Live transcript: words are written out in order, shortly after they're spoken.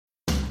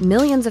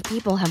Millions of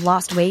people have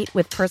lost weight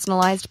with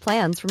personalized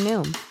plans from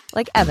Noom.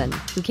 Like Evan,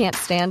 who can't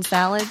stand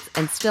salads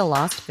and still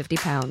lost 50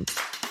 pounds.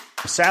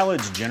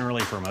 Salads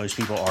generally for most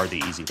people are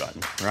the easy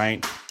button,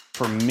 right?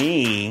 For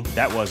me,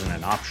 that wasn't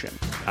an option.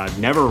 I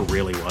never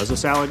really was a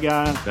salad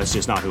guy. That's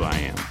just not who I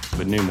am.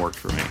 But Noom worked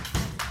for me.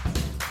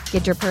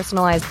 Get your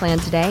personalized plan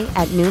today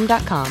at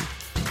Noom.com.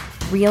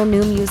 Real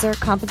Noom user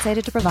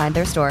compensated to provide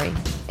their story.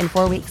 In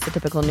 4 weeks, the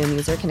typical Noom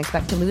user can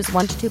expect to lose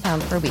 1 to 2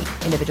 pounds per week.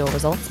 Individual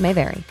results may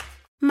vary.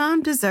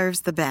 Mom deserves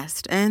the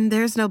best, and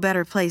there's no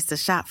better place to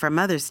shop for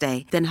Mother's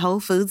Day than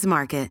Whole Foods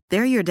Market.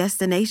 They're your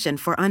destination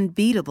for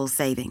unbeatable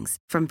savings,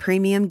 from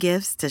premium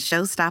gifts to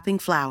show-stopping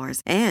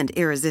flowers and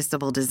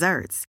irresistible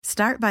desserts.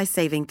 Start by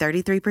saving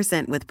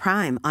 33% with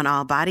Prime on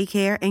all body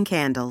care and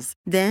candles.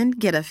 Then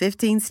get a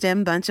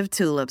 15-stem bunch of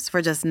tulips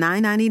for just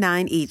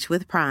 $9.99 each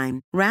with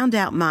Prime. Round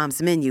out Mom's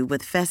menu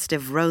with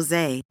festive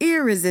rosé,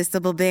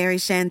 irresistible berry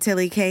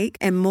chantilly cake,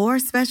 and more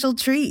special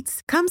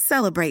treats. Come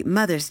celebrate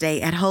Mother's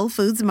Day at Whole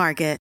Foods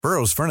Market.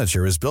 Burrow's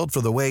furniture is built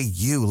for the way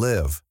you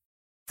live.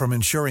 From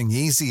ensuring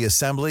easy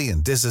assembly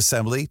and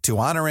disassembly to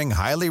honoring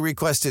highly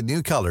requested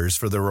new colors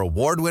for their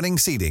award-winning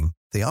seating,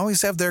 they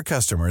always have their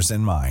customers in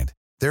mind.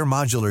 Their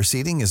modular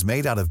seating is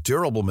made out of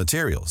durable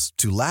materials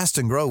to last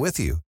and grow with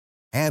you.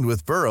 And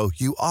with Burrow,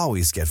 you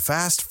always get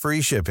fast,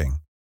 free shipping.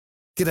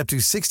 Get up to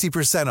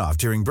 60% off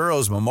during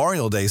Burrow's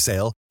Memorial Day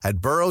sale at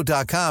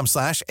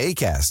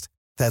burrow.com/ACAST.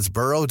 That's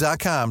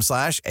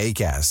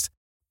burrow.com/ACAST.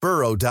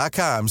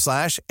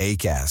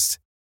 burrow.com/ACAST.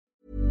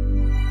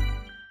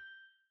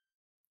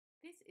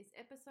 This is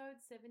episode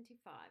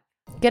 75.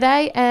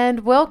 G'day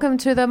and welcome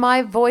to the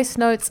My Voice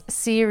Notes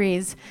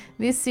series.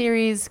 This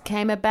series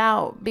came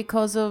about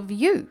because of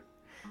you.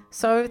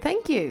 So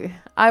thank you.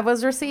 I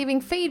was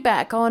receiving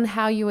feedback on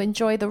how you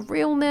enjoy the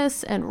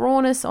realness and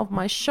rawness of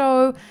my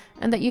show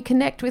and that you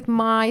connect with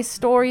my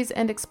stories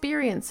and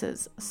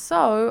experiences.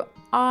 So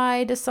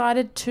I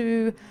decided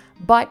to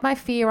bite my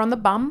fear on the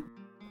bum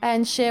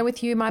and share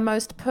with you my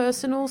most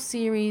personal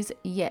series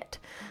yet.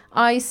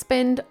 I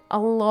spend a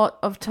lot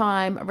of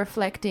time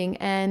reflecting,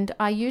 and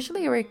I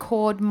usually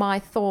record my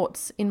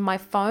thoughts in my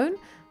phone,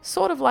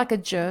 sort of like a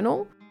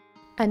journal,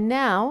 and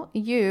now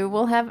you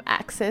will have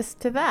access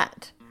to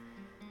that.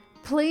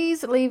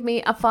 Please leave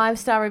me a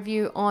 5-star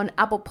review on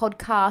Apple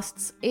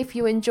Podcasts if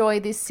you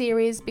enjoy this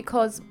series,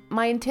 because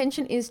my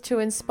intention is to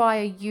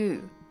inspire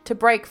you to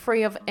break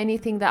free of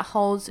anything that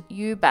holds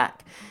you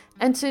back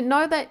and to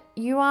know that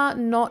you are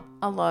not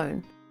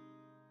alone.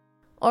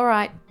 All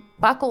right,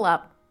 buckle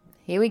up.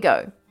 Here we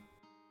go.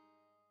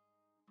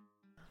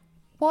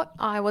 What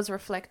I was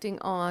reflecting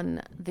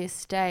on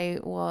this day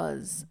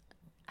was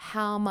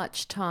how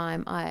much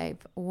time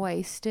I've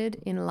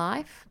wasted in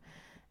life,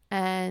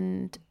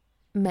 and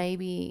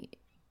maybe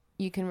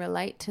you can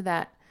relate to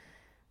that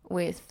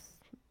with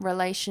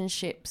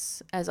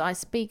relationships as I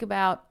speak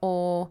about,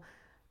 or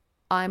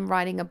I'm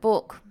writing a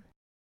book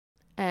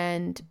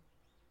and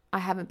I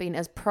haven't been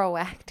as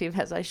proactive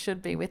as I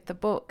should be with the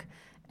book.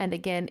 And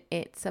again,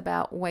 it's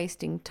about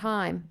wasting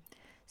time.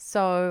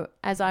 So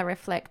as I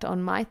reflect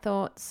on my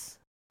thoughts,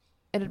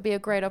 it'd be a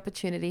great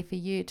opportunity for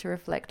you to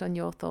reflect on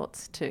your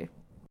thoughts too.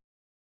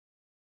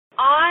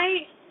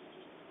 I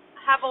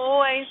have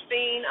always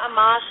been a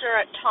master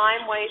at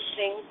time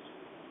wasting.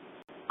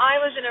 I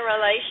was in a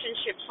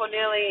relationship for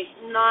nearly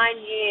 9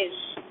 years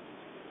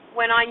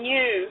when I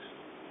knew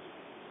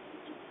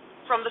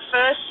from the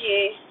first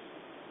year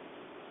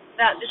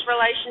that this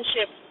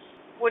relationship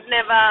would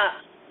never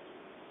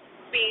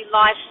be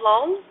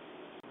lifelong.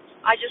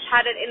 I just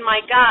had it in my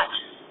gut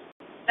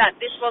that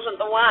this wasn't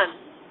the one.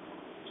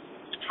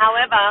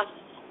 However,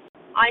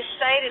 I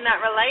stayed in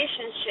that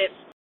relationship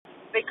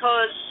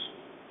because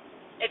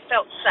it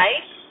felt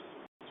safe.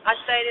 I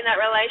stayed in that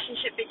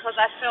relationship because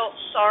I felt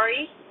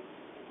sorry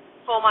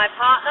for my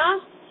partner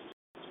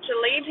to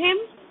leave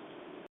him,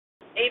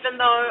 even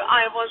though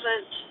I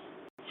wasn't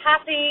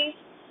happy,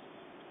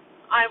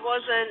 I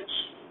wasn't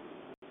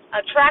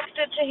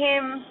attracted to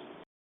him.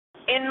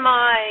 In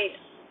my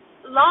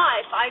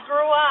life, I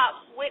grew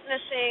up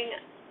witnessing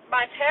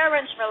my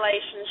parents'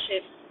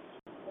 relationship,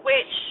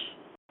 which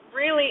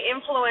really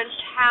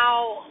influenced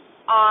how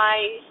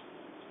I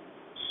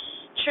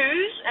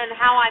choose and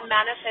how I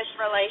manifest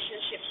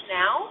relationships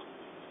now.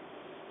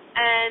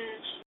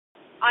 And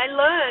I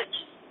learned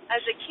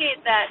as a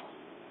kid that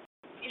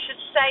you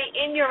should stay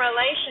in your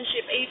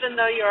relationship even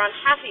though you're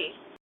unhappy.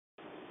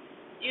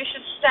 You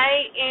should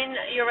stay in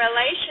your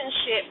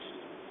relationship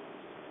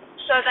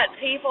so that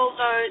people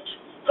don't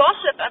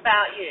gossip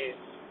about you.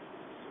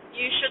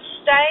 You should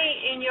stay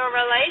in your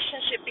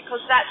relationship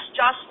because that's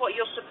just what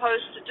you're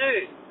supposed to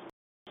do.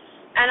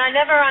 And I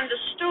never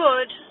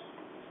understood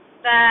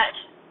that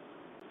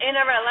in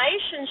a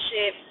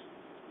relationship,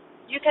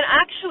 you can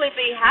actually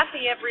be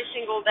happy every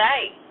single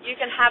day. You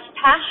can have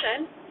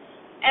passion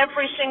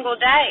every single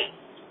day.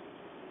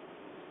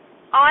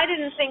 I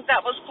didn't think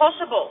that was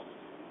possible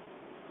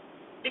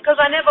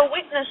because I never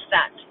witnessed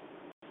that.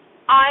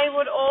 I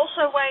would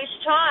also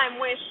waste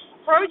time with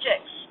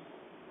projects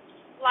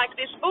like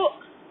this book,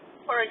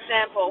 for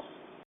example.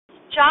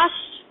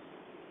 just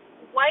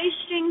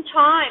wasting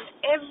time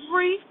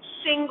every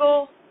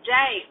single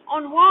day.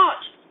 On what?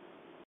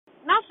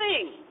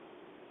 Nothing.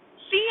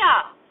 Fear.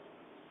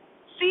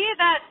 Fear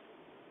that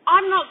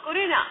I'm not good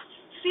enough.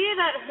 Fear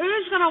that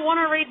who's going to want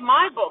to read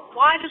my book?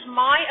 Why does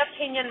my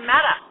opinion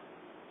matter?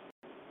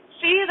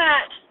 Fear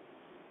that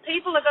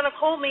people are going to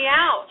call me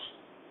out.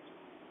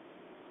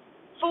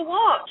 For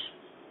what?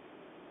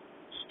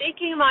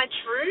 Speaking my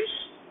truth?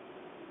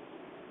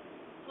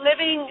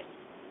 Living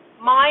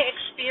my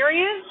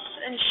experience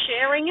and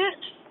sharing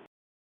it?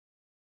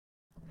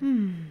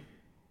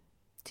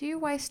 Do you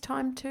waste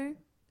time too?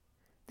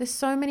 There's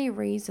so many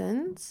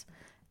reasons,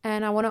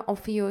 and I want to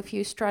offer you a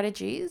few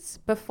strategies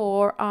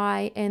before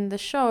I end the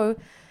show,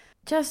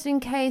 just in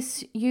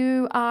case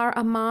you are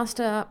a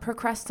master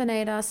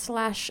procrastinator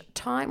 /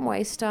 time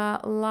waster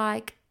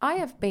like I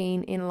have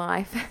been in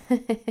life.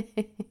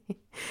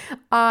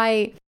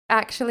 I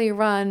actually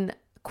run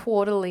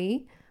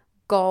quarterly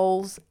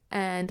goals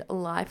and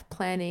life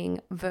planning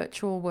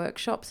virtual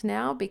workshops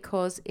now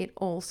because it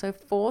also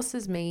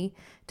forces me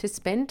to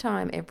spend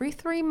time every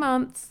 3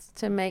 months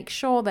to make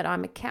sure that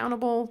I'm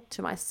accountable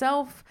to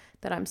myself,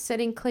 that I'm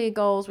setting clear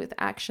goals with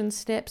action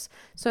steps.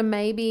 So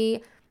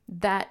maybe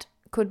that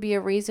could be a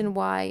reason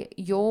why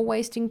you're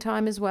wasting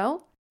time as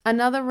well.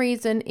 Another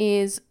reason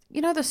is,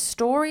 the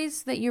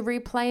stories that you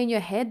replay in your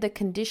head, the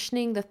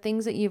conditioning, the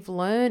things that you've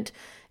learned,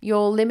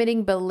 your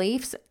limiting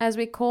beliefs, as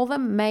we call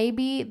them,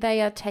 maybe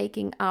they are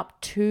taking up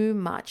too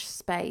much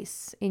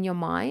space in your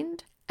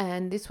mind.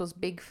 And this was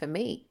big for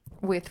me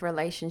with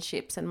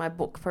relationships and my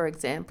book, for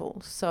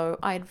example. So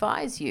I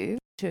advise you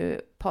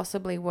to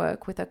possibly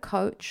work with a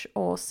coach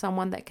or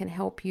someone that can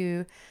help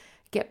you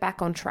get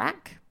back on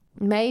track.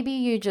 Maybe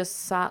you just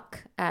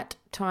suck at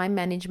time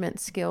management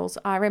skills.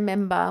 I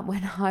remember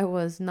when I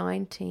was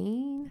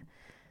 19,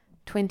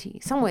 20,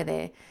 somewhere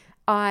there,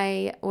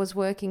 I was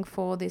working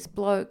for this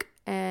bloke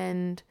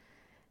and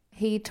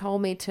he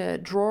told me to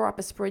draw up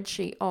a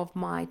spreadsheet of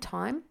my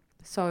time.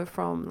 So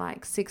from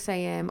like 6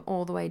 a.m.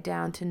 all the way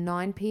down to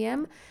 9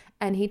 p.m.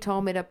 And he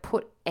told me to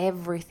put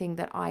everything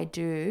that I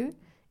do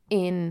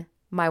in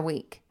my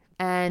week.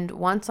 And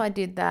once I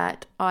did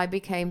that, I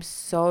became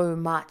so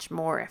much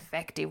more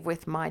effective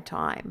with my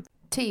time.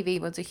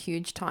 TV was a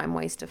huge time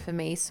waster for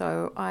me,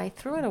 so I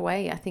threw it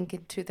away, I think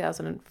in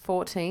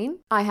 2014.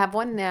 I have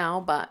one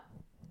now, but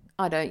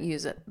I don't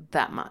use it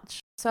that much.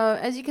 So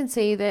as you can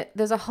see,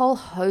 there's a whole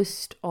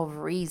host of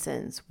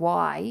reasons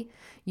why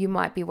you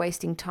might be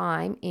wasting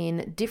time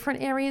in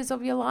different areas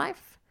of your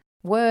life,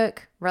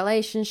 work,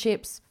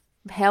 relationships,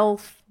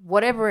 health,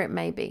 whatever it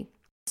may be.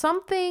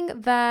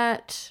 Something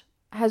that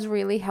has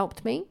really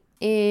helped me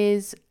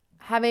is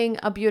having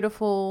a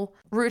beautiful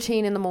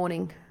routine in the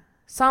morning,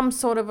 some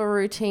sort of a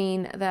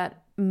routine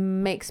that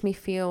makes me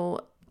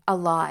feel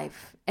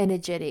alive,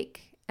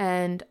 energetic,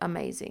 and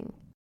amazing.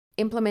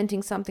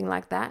 Implementing something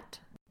like that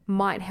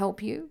might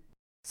help you.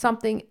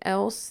 Something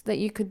else that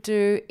you could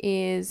do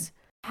is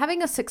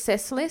having a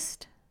success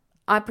list.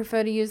 I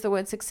prefer to use the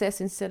word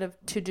success instead of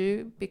to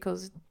do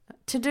because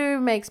to do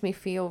makes me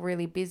feel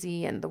really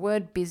busy, and the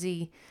word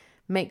busy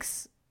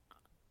makes,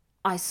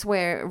 I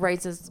swear, it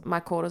raises my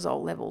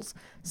cortisol levels.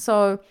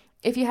 So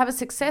if you have a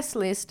success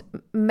list,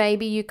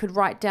 maybe you could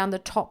write down the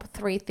top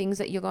 3 things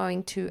that you're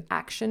going to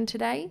action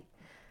today.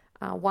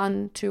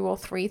 1, 2, or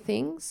 3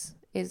 things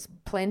is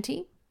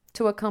plenty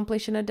to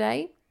accomplish in a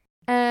day.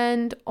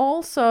 And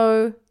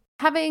also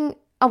having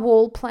a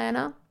wall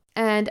planner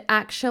and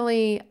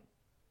actually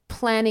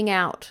planning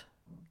out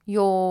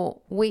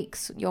your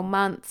weeks, your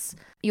months,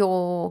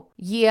 your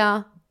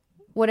year,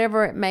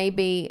 whatever it may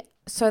be,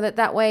 so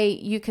that way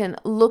you can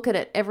look at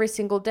it every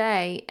single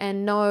day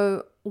and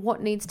know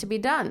what needs to be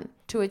done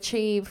to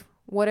achieve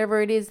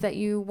whatever it is that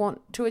you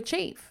want to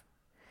achieve.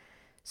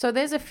 So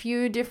there's a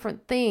few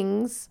different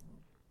things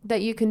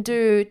that you can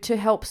do to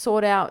help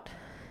sort out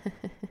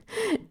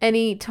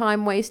any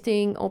time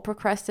wasting or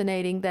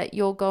procrastinating that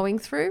you're going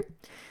through.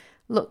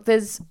 Look,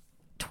 there's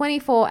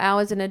 24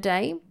 hours in a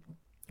day.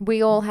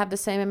 We all have the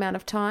same amount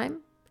of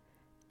time.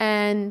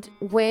 And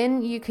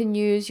when you can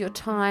use your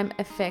time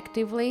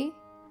effectively,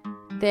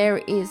 there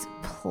is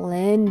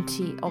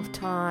plenty of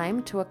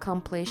time to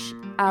accomplish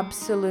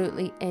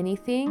absolutely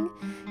anything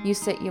you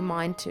set your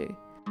mind to.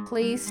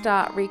 Please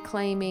start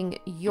reclaiming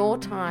your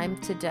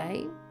time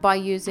today by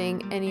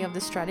using any of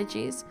the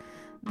strategies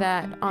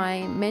that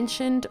I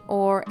mentioned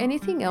or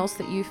anything else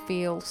that you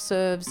feel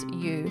serves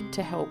you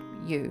to help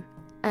you.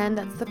 And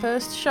that's the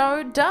first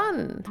show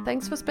done.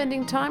 Thanks for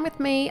spending time with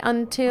me.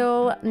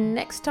 Until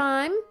next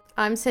time,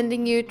 I'm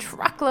sending you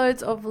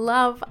truckloads of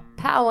love,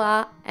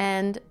 power,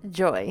 and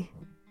joy.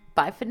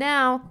 Bye for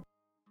now.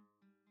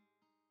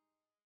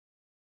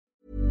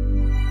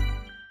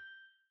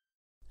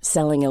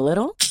 Selling a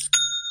little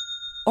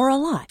or a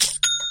lot?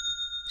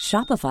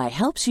 Shopify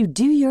helps you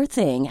do your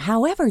thing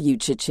however you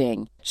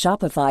cha-ching.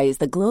 Shopify is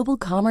the global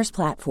commerce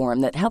platform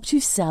that helps you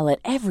sell at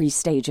every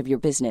stage of your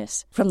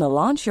business. From the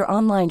launch your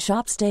online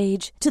shop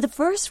stage to the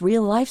first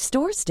real life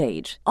store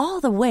stage, all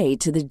the way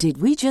to the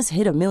did we just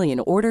hit $1 million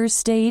orders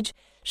stage.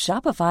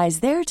 Shopify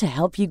is there to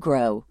help you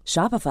grow.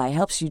 Shopify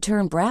helps you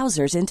turn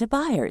browsers into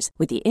buyers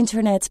with the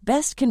internet's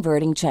best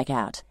converting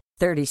checkout.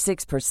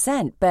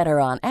 36% better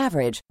on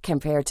average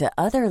compared to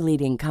other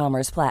leading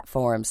commerce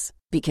platforms.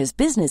 Because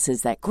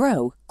businesses that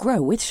grow,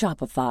 grow with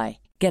Shopify.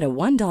 Get a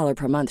 $1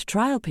 per month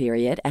trial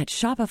period at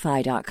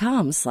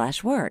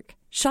shopify.com/work.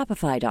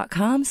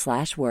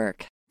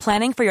 Shopify.com/work.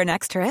 Planning for your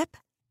next trip?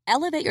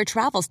 Elevate your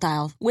travel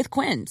style with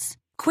Quince.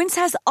 Quince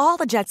has all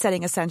the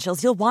jet-setting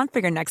essentials you'll want for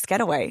your next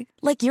getaway,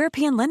 like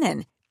European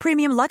linen,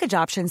 premium luggage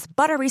options,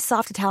 buttery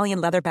soft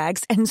Italian leather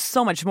bags, and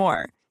so much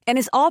more. And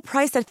is all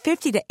priced at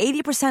 50 to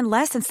 80%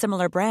 less than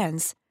similar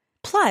brands.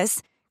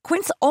 Plus,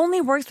 Quince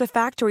only works with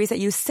factories that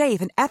use safe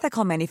and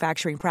ethical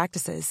manufacturing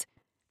practices.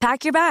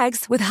 Pack your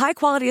bags with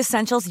high-quality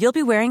essentials you'll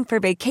be wearing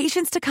for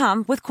vacations to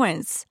come with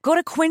Quince. Go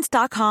to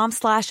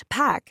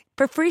quince.com/pack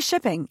for free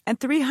shipping and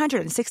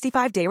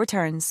 365-day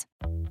returns.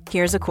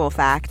 Here's a cool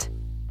fact.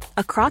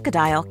 A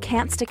crocodile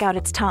can't stick out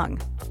its tongue.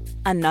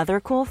 Another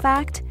cool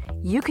fact,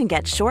 you can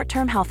get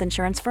short-term health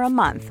insurance for a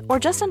month or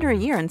just under a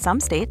year in some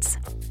states.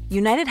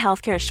 United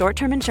Healthcare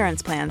short-term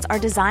insurance plans are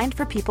designed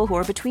for people who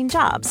are between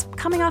jobs,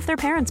 coming off their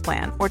parents'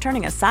 plan, or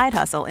turning a side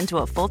hustle into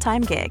a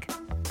full-time gig.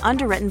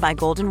 Underwritten by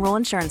Golden Rule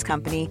Insurance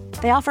Company,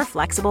 they offer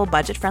flexible,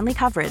 budget-friendly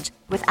coverage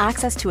with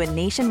access to a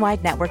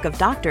nationwide network of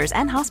doctors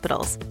and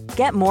hospitals.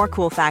 Get more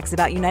cool facts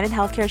about United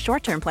Healthcare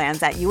short-term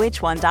plans at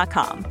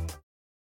uh1.com.